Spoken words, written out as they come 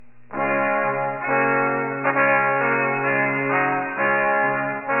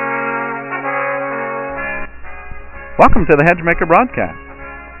Welcome to the Hedgemaker broadcast.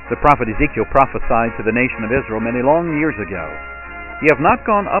 The prophet Ezekiel prophesied to the nation of Israel many long years ago. Ye have not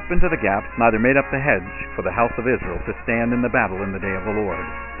gone up into the gaps, neither made up the hedge for the house of Israel to stand in the battle in the day of the Lord.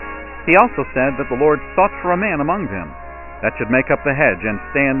 He also said that the Lord sought for a man among them that should make up the hedge and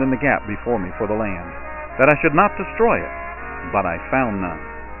stand in the gap before me for the land, that I should not destroy it, but I found none.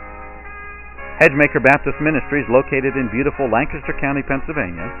 Hedgemaker Baptist Ministries, located in beautiful Lancaster County,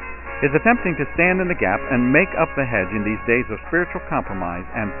 Pennsylvania, is attempting to stand in the gap and make up the hedge in these days of spiritual compromise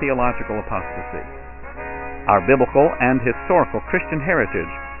and theological apostasy. Our biblical and historical Christian heritage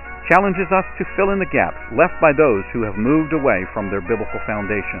challenges us to fill in the gaps left by those who have moved away from their biblical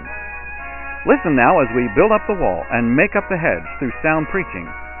foundations. Listen now as we build up the wall and make up the hedge through sound preaching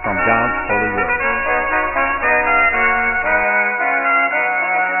from God's holy word.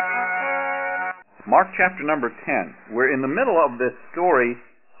 Mark chapter number 10. We're in the middle of this story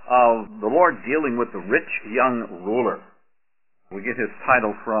of the Lord dealing with the rich young ruler. We get his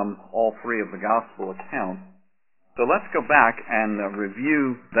title from all three of the gospel accounts. So let's go back and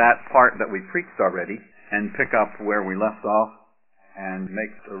review that part that we preached already and pick up where we left off and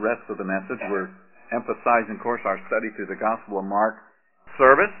make the rest of the message. We're emphasizing, of course, our study through the Gospel of Mark,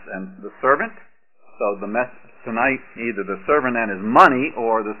 service and the servant. So the message tonight, either the servant and his money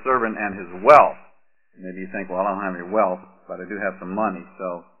or the servant and his wealth. Maybe you think, well, I don't have any wealth, but I do have some money.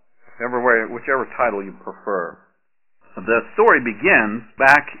 So whichever title you prefer. The story begins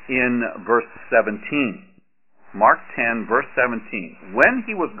back in verse 17. Mark 10, verse 17. When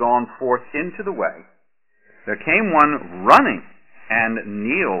he was gone forth into the way, there came one running and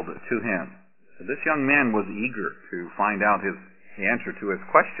kneeled to him. So this young man was eager to find out the answer to his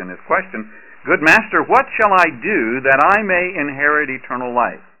question. His question, Good Master, what shall I do that I may inherit eternal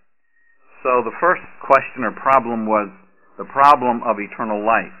life? So the first question or problem was the problem of eternal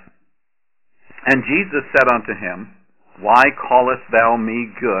life. And Jesus said unto him, Why callest thou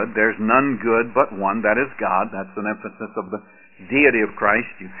me good? There's none good but one, that is God. That's an emphasis of the deity of Christ.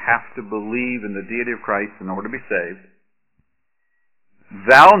 You have to believe in the deity of Christ in order to be saved.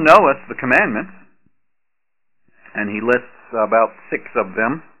 Thou knowest the commandments. And he lists about 6 of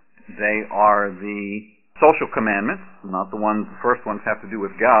them. They are the social commandments, not the first ones have to do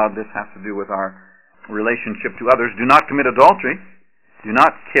with God. This has to do with our relationship to others. Do not commit adultery. Do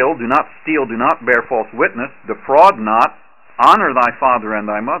not kill, do not steal, do not bear false witness, defraud not, honor thy father and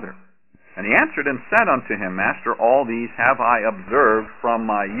thy mother. And he answered and said unto him, Master, all these have I observed from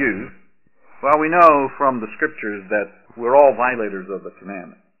my youth. Well, we know from the scriptures that we're all violators of the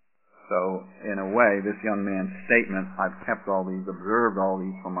commandments. So, in a way, this young man's statement, I've kept all these, observed all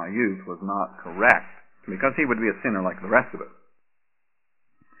these from my youth, was not correct, because he would be a sinner like the rest of us.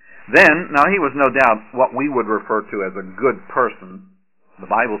 Then, now he was no doubt what we would refer to as a good person. The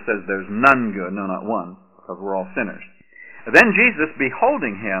Bible says there's none good, no, not one, because we're all sinners. Then Jesus,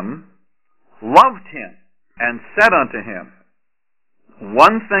 beholding him, loved him, and said unto him,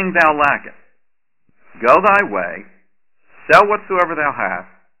 One thing thou lackest. Go thy way, sell whatsoever thou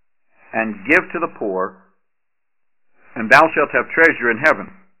hast, and give to the poor, and thou shalt have treasure in heaven.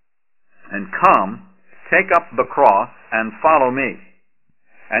 And come, take up the cross, and follow me.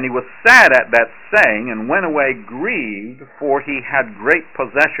 And he was sad at that saying, and went away grieved, for he had great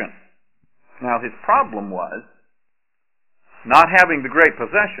possession. Now his problem was not having the great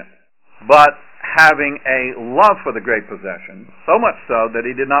possession, but having a love for the great possession, so much so that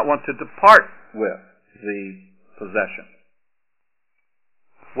he did not want to depart with the possession.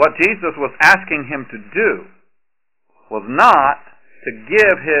 What Jesus was asking him to do was not to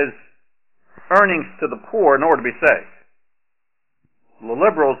give his earnings to the poor in order to be saved. The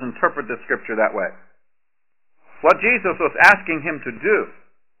liberals interpret the scripture that way. What Jesus was asking him to do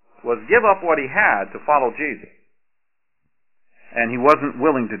was give up what he had to follow Jesus. And he wasn't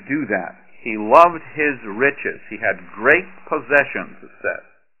willing to do that. He loved his riches. He had great possessions, it says.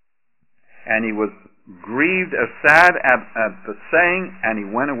 And he was grieved or sad at the saying, and he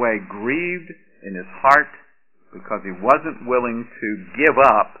went away grieved in his heart because he wasn't willing to give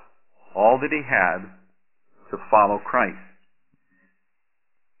up all that he had to follow Christ.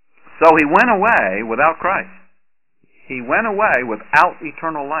 So he went away without Christ. He went away without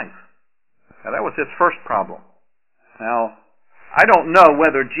eternal life. Now that was his first problem. Now, I don't know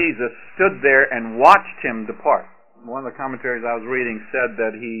whether Jesus stood there and watched him depart. One of the commentaries I was reading said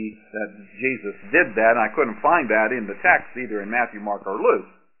that Jesus did that, and I couldn't find that in the text, either in Matthew, Mark, or Luke,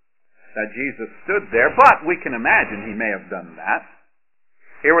 that Jesus stood there, but we can imagine he may have done that.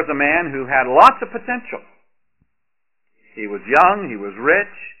 Here was a man who had lots of potential. He was young, he was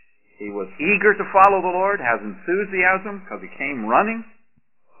rich, he was eager to follow the Lord, has enthusiasm because he came running.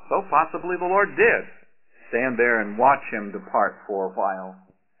 So possibly the Lord did. stand there and watch him depart for a while.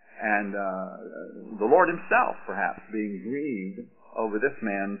 And the Lord himself, perhaps, being grieved over this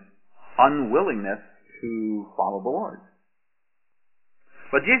man's unwillingness to follow the Lord.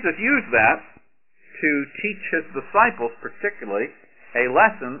 But Jesus used that to teach his disciples, particularly, a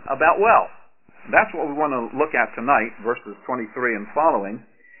lesson about wealth. That's what we want to look at tonight, verses 23 and following.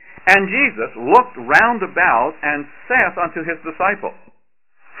 And Jesus looked round about and saith unto his disciples,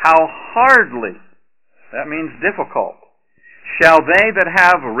 How hardly, that means difficult, shall they that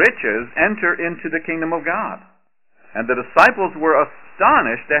have riches enter into the kingdom of God? And the disciples were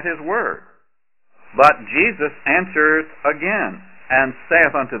astonished at his word. But Jesus answered again, and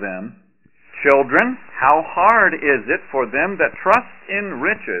saith unto them, Children, how hard is it for them that trust in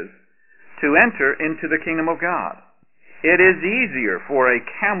riches to enter into the kingdom of God? It is easier for a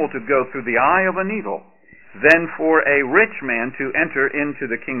camel to go through the eye of a needle than for a rich man to enter into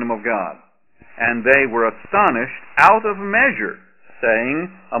the kingdom of God. And they were astonished out of measure,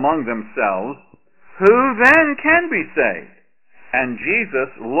 saying among themselves, Who then can be saved? And Jesus,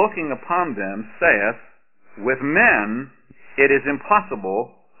 looking upon them, saith, With men it is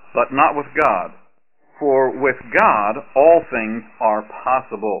impossible, but not with God. For with God all things are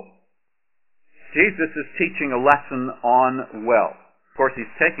possible. Jesus is teaching a lesson on wealth. Of course,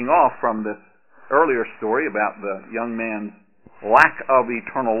 he's taking off from this earlier story about the young man's lack of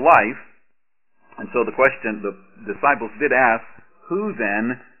eternal life. And so the question the disciples did ask, who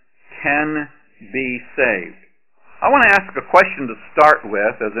then can be saved? I want to ask a question to start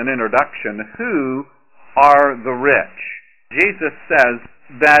with as an introduction. Who are the rich? Jesus says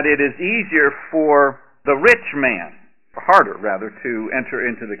that it is easier for the rich man, harder rather, to enter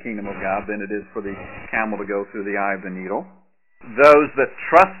into the kingdom of God than it is for the camel to go through the eye of the needle. Those that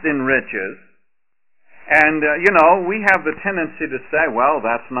trust in riches. And, we have the tendency to say, well,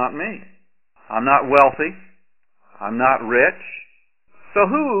 that's not me. I'm not wealthy. I'm not rich. So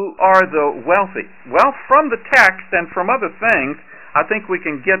who are the wealthy? Well, from the text and from other things, I think we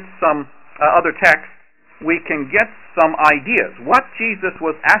can get some other texts. We can get some ideas. What Jesus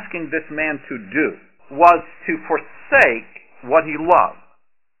was asking this man to do was to forsake what he loved.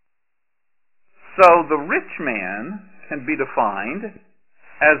 So the rich man can be defined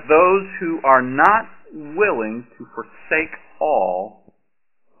as those who are not willing to forsake all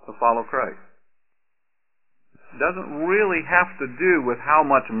to follow Christ. It doesn't really have to do with how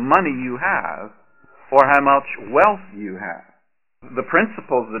much money you have or how much wealth you have. The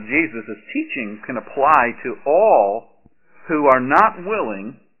principles that Jesus is teaching can apply to all who are not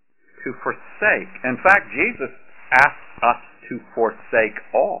willing to forsake. In fact, Jesus asks us to forsake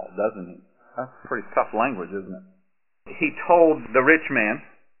all, doesn't he? That's pretty tough language, isn't it? He told the rich man,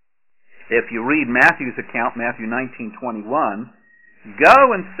 if you read Matthew's account, Matthew 19:21,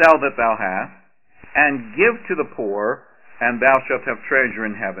 Go and sell that thou hast, and give to the poor, and thou shalt have treasure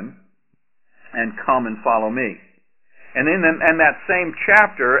in heaven, and come and follow me. And in that same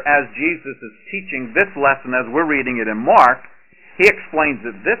chapter, as Jesus is teaching this lesson, as we're reading it in Mark, he explains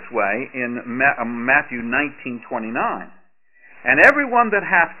it this way in Matthew 19:29. And everyone that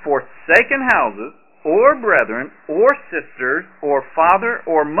hath forsaken houses, or brethren, or sisters, or father,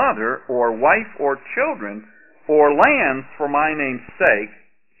 or mother, or wife, or children, or lands for my name's sake,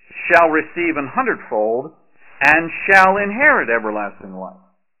 shall receive 100-fold, and shall inherit everlasting life.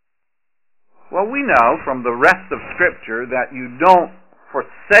 Well, we know from the rest of Scripture that you don't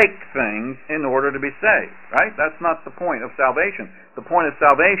forsake things in order to be saved, right? That's not the point of salvation. The point of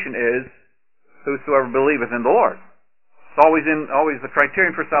salvation is whosoever believeth in the Lord. It's always the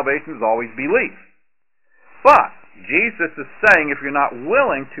criterion for salvation is always belief. But Jesus is saying if you're not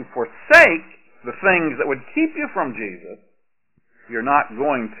willing to forsake the things that would keep you from Jesus, you're not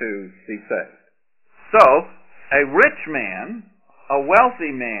going to be saved. So, a rich man, a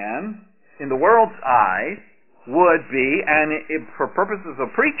wealthy man, in the world's eyes, would be, and for purposes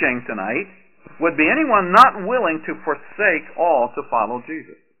of preaching tonight, would be anyone not willing to forsake all to follow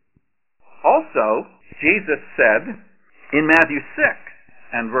Jesus. Also, Jesus said in Matthew 6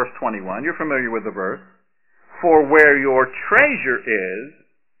 and verse 21, you're familiar with the verse, For where your treasure is,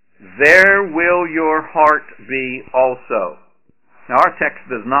 there will your heart be also. Now our text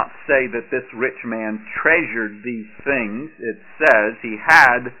does not say that this rich man treasured these things. It says he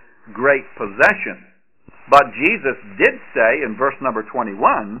had great possessions. But Jesus did say in verse number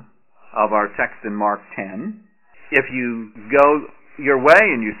 21 of our text in Mark 10, if you go your way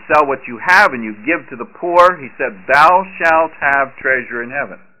and you sell what you have and you give to the poor, he said, thou shalt have treasure in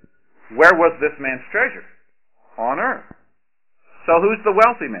heaven. Where was this man's treasure? On earth. So who's the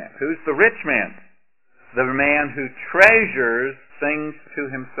wealthy man? Who's the rich man? The man who treasures things to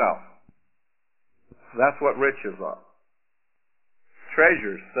himself. That's what riches are.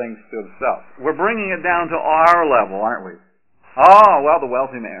 Treasures things to himself. We're bringing it down to our level, aren't we? Oh, well, the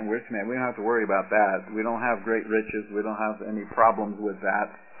wealthy man, rich man, we don't have to worry about that. We don't have great riches. We don't have any problems with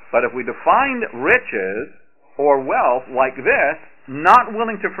that. But if we define riches or wealth like this, not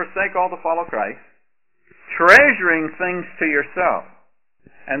willing to forsake all to follow Christ, treasuring things to yourself.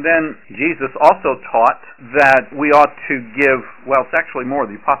 And then Jesus also taught that we ought to give, well, it's actually more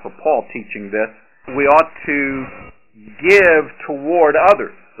the Apostle Paul teaching this, we ought to give toward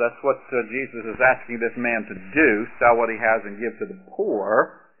others. That's what Jesus is asking this man to do, sell what he has and give to the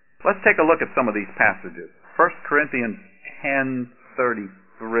poor. Let's take a look at some of these passages. 1 Corinthians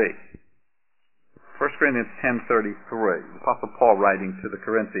 10:33. 1 Corinthians 10:33. The Apostle Paul writing to the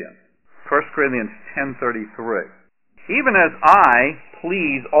Corinthians. 1 Corinthians 10:33. Even as I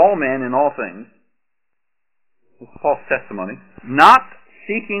please all men in all things, this is Paul's testimony, not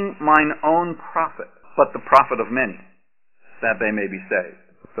seeking mine own profit, but the profit of many, that they may be saved.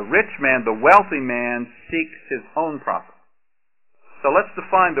 The rich man, the wealthy man, seeks his own profit. So let's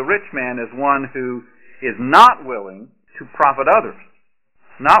define the rich man as one who is not willing to profit others.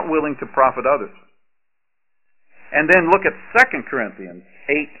 Not willing to profit others. And then look at 2 Corinthians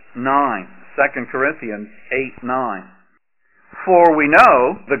 8:9. 2 Corinthians 8:9. For we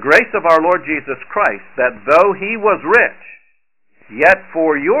know the grace of our Lord Jesus Christ, that though he was rich, yet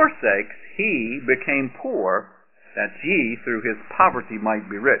for your sakes he became poor, that ye through his poverty might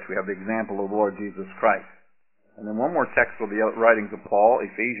be rich. We have the example of the Lord Jesus Christ. And then one more text of the writings of Paul,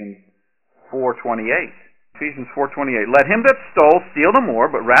 Ephesians 4:28. Ephesians 4:28. Let him that stole steal the more,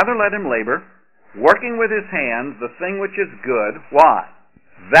 but rather let him labor, working with his hands the thing which is good. Why?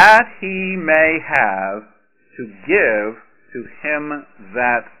 That he may have to give to him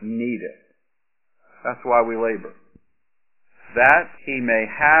that needeth. That's why we labor. That he may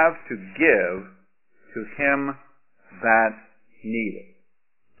have to give to him that needeth.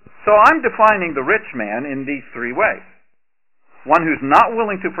 So I'm defining the rich man in these three ways. One who's not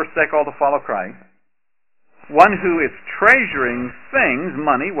willing to forsake all to follow Christ. One who is treasuring things,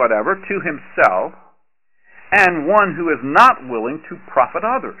 money, whatever, to himself. And one who is not willing to profit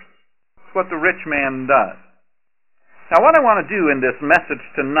others. That's what the rich man does. Now what I want to do in this message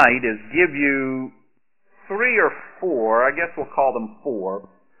tonight is give you 3 or 4, I guess we'll call them 4,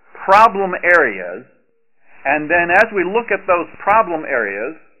 problem areas. And then as we look at those problem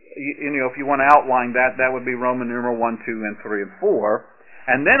areas, if you want to outline that, that would be Roman numeral 1, 2, and 3, and 4.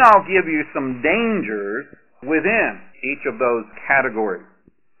 And then I'll give you some dangers within each of those categories.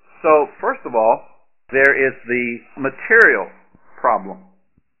 So, first of all, there is the material problem.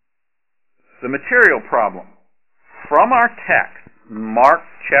 The material problem. From our text, Mark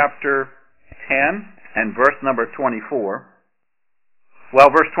chapter 10 and verse number 24, well,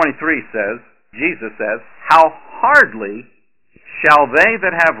 verse 23 says, Jesus says, how hardly shall they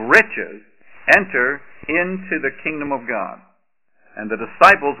that have riches enter into the kingdom of God. And the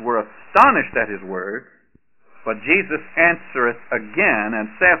disciples were astonished at his word, but Jesus answereth again and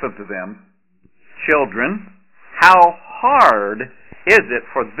saith unto them, Children, how hard is it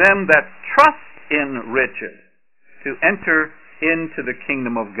for them that trust in riches to enter into the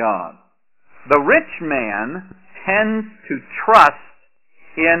kingdom of God? The rich man tends to trust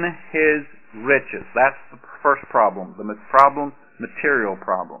in his riches. That's the first problem, the material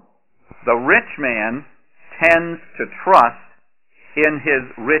problem. The rich man tends to trust in his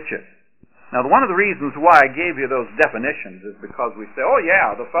riches. Now, one of the reasons why I gave you those definitions is because we say, oh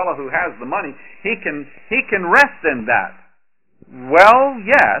yeah, the fellow who has the money, he can rest in that. Well,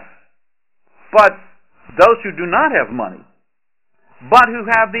 yes, but those who do not have money, but who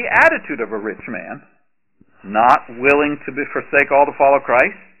have the attitude of a rich man, not willing to forsake all to follow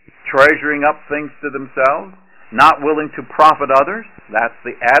Christ, treasuring up things to themselves, not willing to profit others, that's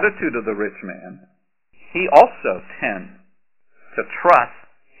the attitude of the rich man. He also tends to trust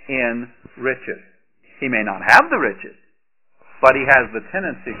in riches. He may not have the riches, but he has the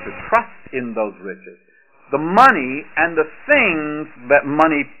tendency to trust in those riches. The money and the things that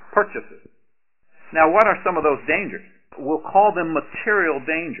money purchases. Now, what are some of those dangers? We'll call them material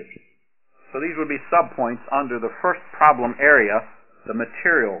dangers. So these would be subpoints under the first problem area, the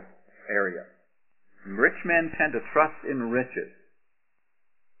material area. Rich men tend to trust in riches.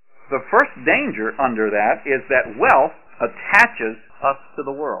 The first danger under that is that wealth attaches us to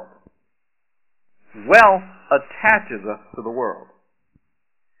the world. Wealth attaches us to the world.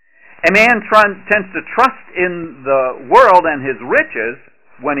 A man tends to trust in the world and his riches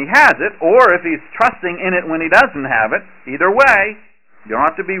when he has it, or if he's trusting in it when he doesn't have it. Either way, you don't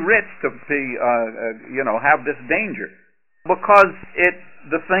have to be rich to have this danger. Because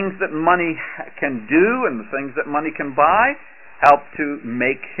the things that money can do and the things that money can buy help to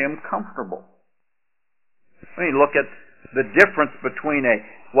make him comfortable. When you look at the difference between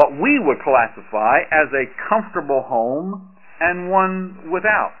what we would classify as a comfortable home and one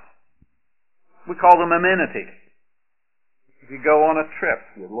without. We call them amenities. If you go on a trip,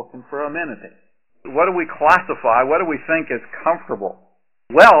 you're looking for amenities. What do we classify? What do we think is comfortable?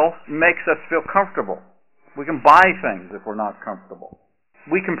 Wealth makes us feel comfortable. We can buy things if we're not comfortable.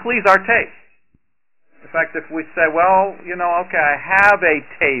 We can please our taste. In fact, if we say, well, okay, I have a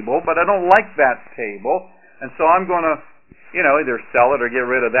table, but I don't like that table, and so I'm going to, either sell it or get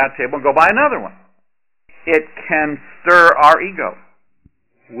rid of that table and go buy another one. It can stir our ego.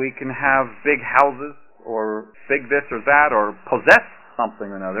 We can have big houses or big this or that or possess something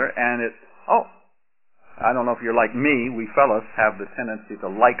or another, and I don't know if you're like me, we fellas have the tendency to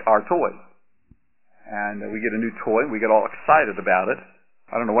like our toys. And we get a new toy, we get all excited about it.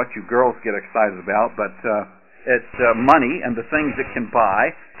 I don't know what you girls get excited about, but it's money and the things it can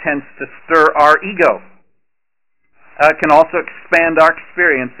buy tends to stir our ego. It can also expand our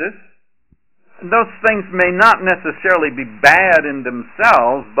experiences. And those things may not necessarily be bad in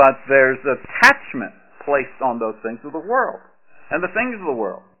themselves, but there's attachment placed on those things of the world and the things of the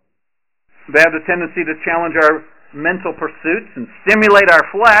world. They have the tendency to challenge our mental pursuits and stimulate our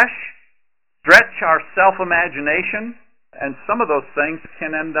flesh, stretch our self-imagination, and some of those things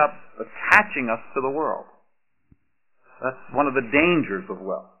can end up attaching us to the world. That's one of the dangers of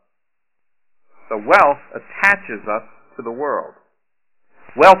wealth. So wealth attaches us to the world.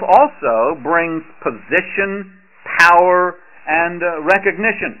 Wealth also brings position, power, and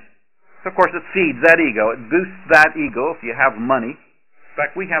recognition. So of course it feeds that ego. It boosts that ego if you have money. In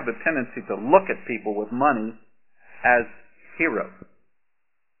fact, we have the tendency to look at people with money as heroes.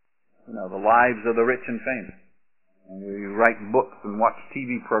 The lives of the rich and famous. And we write books and watch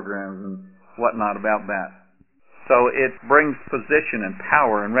TV programs and whatnot about that. So it brings position and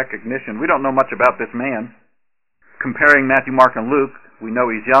power and recognition. We don't know much about this man. Comparing Matthew, Mark, and Luke, we know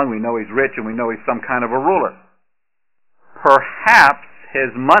he's young, we know he's rich, and we know he's some kind of a ruler. Perhaps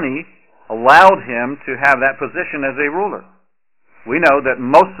his money allowed him to have that position as a ruler. We know that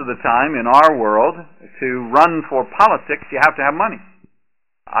most of the time in our world, to run for politics, you have to have money.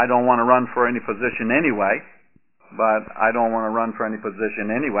 I don't want to run for any position anyway, but I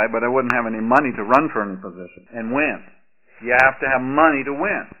wouldn't have any money to run for any position and win. You have to have money to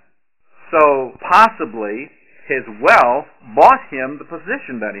win. So possibly his wealth bought him the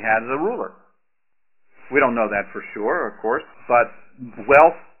position that he had as a ruler. We don't know that for sure, of course, but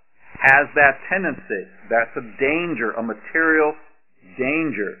wealth has that tendency. That's a danger, a material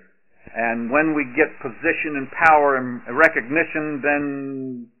danger. And when we get position and power and recognition,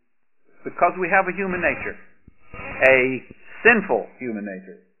 then because we have a human nature, a sinful human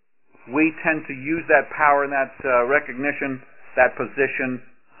nature, we tend to use that power and that recognition, that position,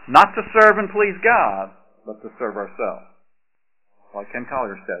 not to serve and please God, but to serve ourselves. Like Ken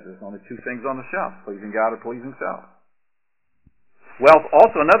Collier said, there's only two things on the shelf, pleasing God or pleasing self. Wealth,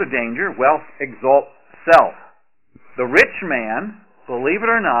 also another danger, wealth exalts self. The rich man, believe it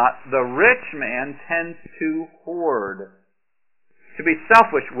or not, the rich man tends to hoard, to be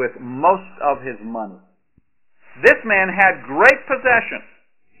selfish with most of his money. This man had great possessions.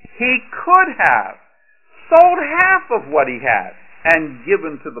 He could have sold half of what he had and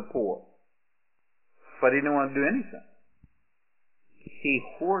given to the poor. But he didn't want to do anything. He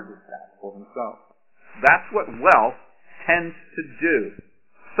hoarded that for himself. That's what wealth tends to do.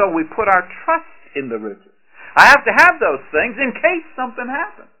 So we put our trust in the riches. I have to have those things in case something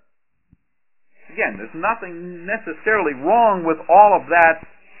happens. Again, there's nothing necessarily wrong with all of that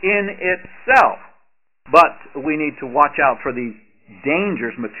in itself. But we need to watch out for these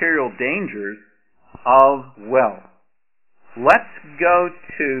dangers, material dangers of wealth. Let's go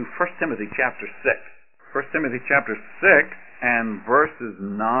to 1 Timothy chapter 6. 1 Timothy chapter 6 and verses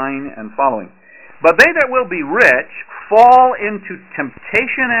 9 and following. But they that will be rich fall into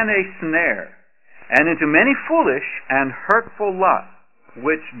temptation and a snare, and into many foolish and hurtful lusts,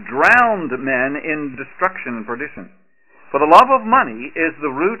 which drowned men in destruction and perdition. For the love of money is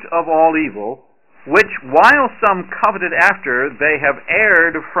the root of all evil, which while some coveted after, they have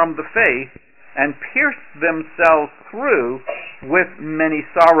erred from the faith, and pierced themselves through with many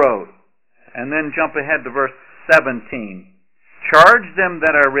sorrows. And then jump ahead to verse 17. Charge them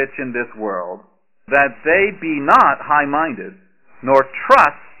that are rich in this world, that they be not high-minded, nor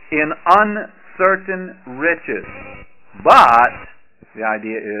trust in uncertain riches, but, the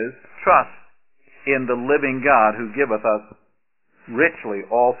idea is, trust in the living God who giveth us richly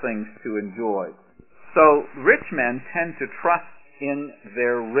all things to enjoy. So rich men tend to trust in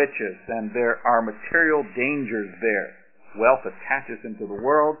their riches, and there are material dangers there. Wealth attaches into the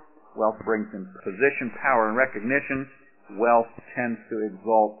world. Wealth brings in position, power, and recognition. Wealth tends to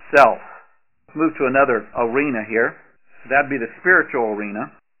exalt self. Let's move to another arena here. That'd be the spiritual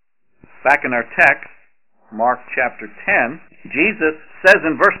arena. Back in our text, Mark chapter 10, Jesus says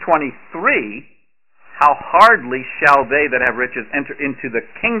in verse 23, how hardly shall they that have riches enter into the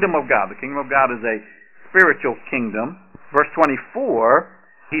kingdom of God. The kingdom of God is a spiritual kingdom. Verse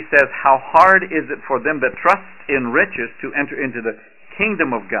 24, he says, how hard is it for them that trust in riches to enter into the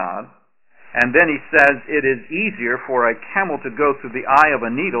kingdom of God? And then he says, it is easier for a camel to go through the eye of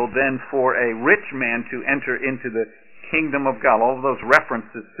a needle than for a rich man to enter into the kingdom of God. All of those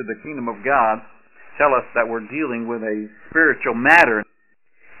references to the kingdom of God tell us that we're dealing with a spiritual matter.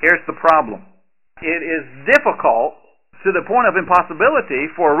 Here's the problem. It is difficult to the point of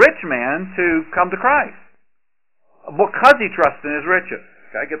impossibility for a rich man to come to Christ because he trusts in his riches.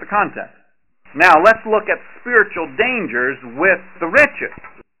 Okay, get the context. Now let's look at spiritual dangers with the riches.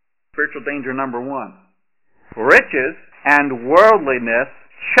 Spiritual danger number 1. Riches and worldliness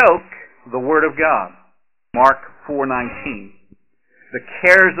choke the Word of God. Mark 4:19. The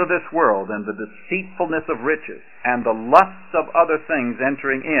cares of this world and the deceitfulness of riches and the lusts of other things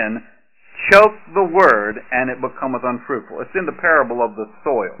entering in choke the Word, and it becometh unfruitful. It's in the parable of the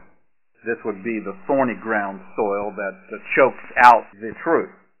soil. This would be the thorny ground soil that chokes out the truth.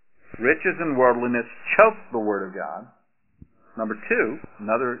 Riches and worldliness choke the Word of God. Number 2,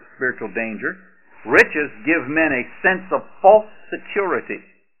 another spiritual danger. Riches give men a sense of false security.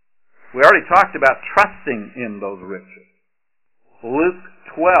 We already talked about trusting in those riches. Luke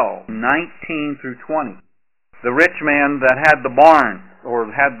 12:19 through 20. The rich man that had the barn, or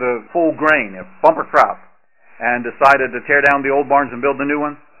had the full grain, a bumper crop, and decided to tear down the old barns and build the new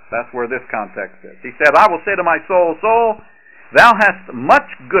ones. That's where this context is. He said, I will say to my soul, soul, thou hast much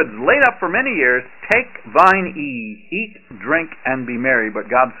goods laid up for many years. Take thine ease, eat, drink, and be merry. But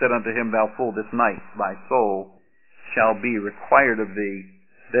God said unto him, thou fool, this night thy soul shall be required of thee.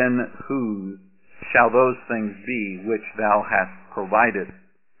 Then whose shall those things be which thou hast provided?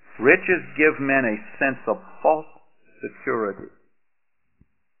 Riches give men a sense of false security.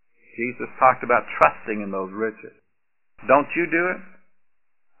 Jesus talked about trusting in those riches. Don't you do it?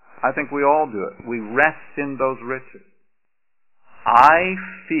 I think we all do it. We rest in those riches. I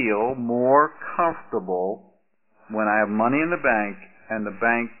feel more comfortable when I have money in the bank and the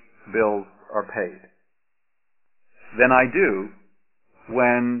bank bills are paid than I do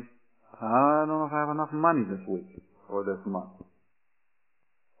when I don't know if I have enough money this week or this month.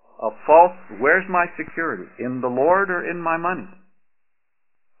 Where's my security? In the Lord or in my money?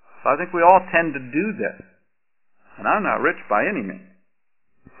 So I think we all tend to do this. And I'm not rich by any means.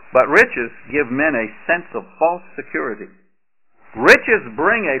 But riches give men a sense of false security. Riches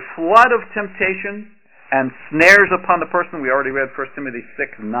bring a flood of temptation and snares upon the person. We already read 1 Timothy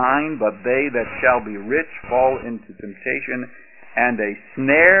 6:9, but they that shall be rich fall into temptation and a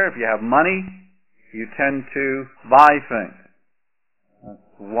snare. If you have money, you tend to buy things.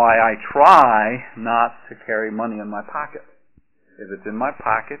 That's why I try not to carry money in my pocket. If it's in my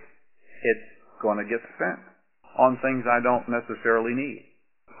pocket, it's going to get spent on things I don't necessarily need.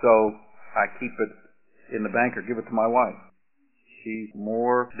 So I keep it in the bank or give it to my wife. She's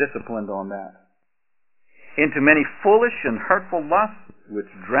more disciplined on that. Into many foolish and hurtful lusts, which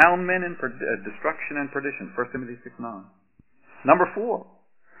drown men in destruction and perdition. 1 Timothy 6:9. Number 4.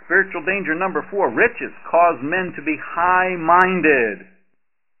 Spiritual danger number 4. Riches cause men to be high-minded.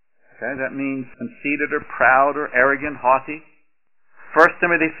 Okay, that means conceited or proud or arrogant, haughty. 1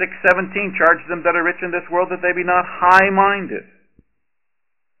 Timothy 6:17 charges them that are rich in this world that they be not high-minded.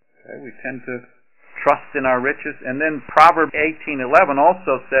 Okay, we tend to trust in our riches. And then Proverbs 18:11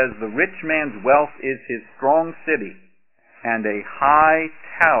 also says, the rich man's wealth is his strong city, and a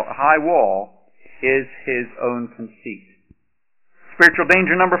high wall is his own conceit. Spiritual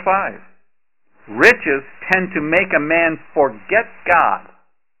danger number 5. Riches tend to make a man forget God.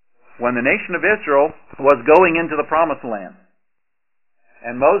 When the nation of Israel was going into the promised land,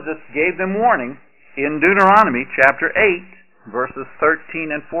 and Moses gave them warning in Deuteronomy chapter 8, verses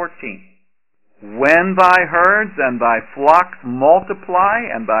 13 and 14. When thy herds and thy flocks multiply,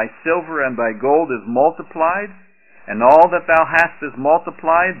 and thy silver and thy gold is multiplied, and all that thou hast is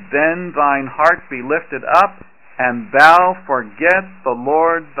multiplied, then thine heart be lifted up, and thou forget the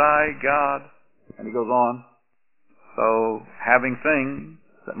Lord thy God. And he goes on. So having things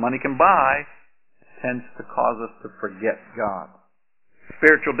that money can buy tends to cause us to forget God.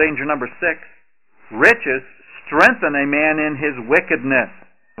 Spiritual danger number 6. Riches strengthen a man in his wickedness,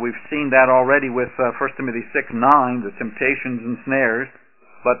 We've seen that already with 1 Timothy 6:9, the temptations and snares.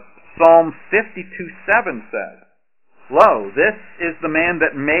 But Psalm 52:7 says, "Lo, this is the man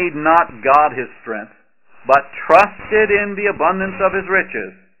that made not God his strength, but trusted in the abundance of his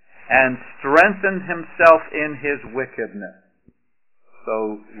riches, and strengthened himself in his wickedness."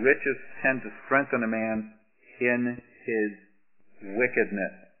 So riches tend to strengthen a man in his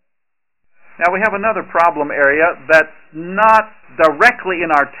wickedness. Now we have another problem area that's not directly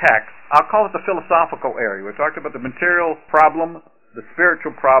in our text. I'll call it the philosophical area. We talked about the material problem, the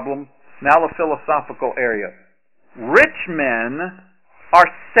spiritual problem, now the philosophical area. Rich men are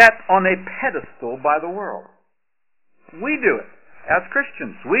set on a pedestal by the world. We do it. As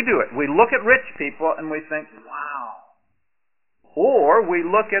Christians, we do it. We look at rich people and we think, wow. Or we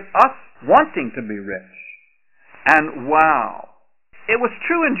look at us wanting to be rich. And wow. It was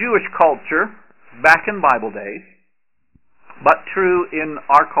true in Jewish culture back in Bible days, but true in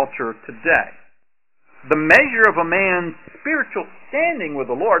our culture today. The measure of a man's spiritual standing with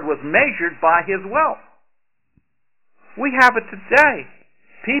the Lord was measured by his wealth. We have it today.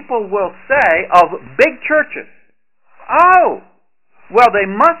 People will say of big churches, "Oh, well, they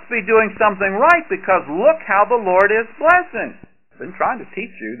must be doing something right because look how the Lord is blessing." I've been trying to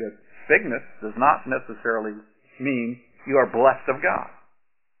teach you that bigness does not necessarily mean you are blessed of God.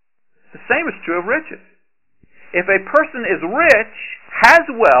 The same is true of riches. If a person is rich, has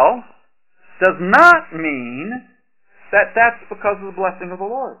wealth, does not mean that that's because of the blessing of the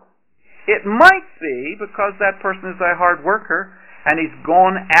Lord. It might be because that person is a hard worker and he's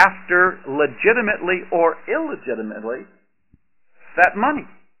gone after legitimately or illegitimately that money.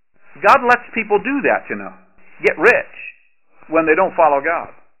 God lets people do that, get rich when they don't follow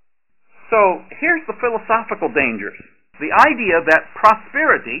God. So here's the philosophical dangers. The idea that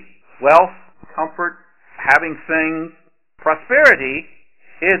prosperity, wealth, comfort, having things, prosperity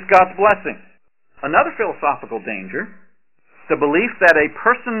is God's blessing. Another philosophical danger, the belief that a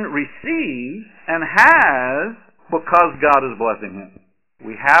person receives and has because God is blessing him.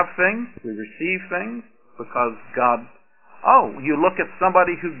 We have things, we receive things because God. Oh, you look at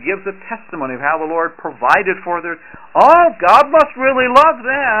somebody who gives a testimony of how the Lord provided for their. Oh, God must really love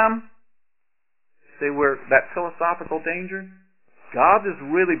them. See where that philosophical danger? God is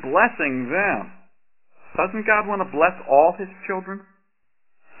really blessing them. Doesn't God want to bless all his children?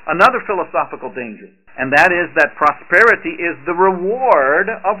 Another philosophical danger, and that is that prosperity is the reward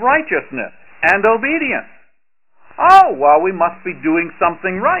of righteousness and obedience. Oh, well, we must be doing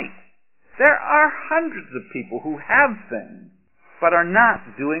something right. There are hundreds of people who have things, but are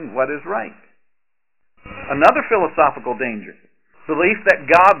not doing what is right. Another philosophical danger, belief that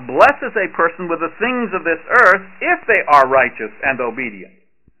God blesses a person with the things of this earth if they are righteous and obedient.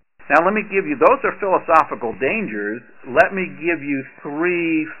 Now let me give you, those are philosophical dangers. Let me give you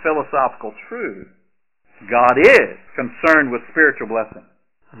 3 philosophical truths. God is concerned with spiritual blessing,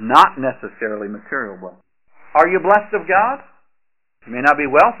 not necessarily material blessing. Are you blessed of God? You may not be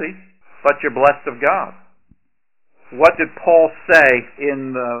wealthy, but you're blessed of God. What did Paul say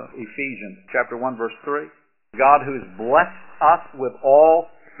in Ephesians chapter 1 verse 3? God who's blessed us with all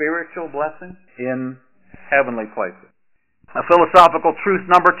spiritual blessings in heavenly places. A philosophical truth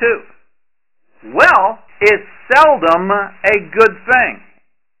number 2. Wealth is seldom a good thing.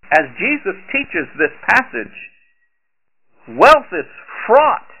 As Jesus teaches this passage, wealth is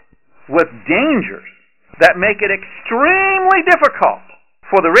fraught with dangers that make it extremely difficult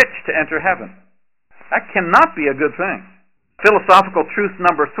for the rich to enter heaven. That cannot be a good thing. Philosophical truth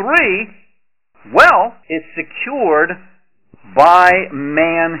number 3, wealth is secured by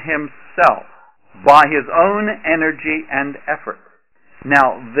man himself, by his own energy and effort.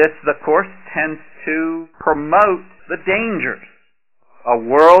 Now, this, of course, tends to promote the dangers. A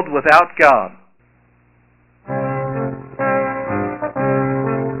world without God.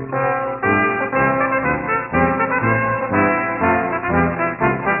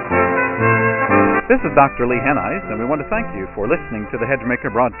 This is Dr. Lee Hennies, and we want to thank you for listening to the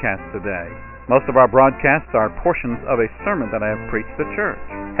Hedgemaker broadcast today. Most of our broadcasts are portions of a sermon that I have preached at church.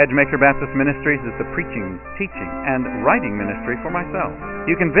 Hedgemaker Baptist Ministries is the preaching, teaching, and writing ministry for myself.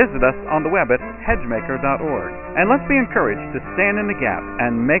 You can visit us on the web at hedgemaker.org. And let's be encouraged to stand in the gap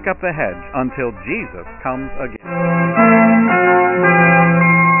and make up the hedge until Jesus comes again.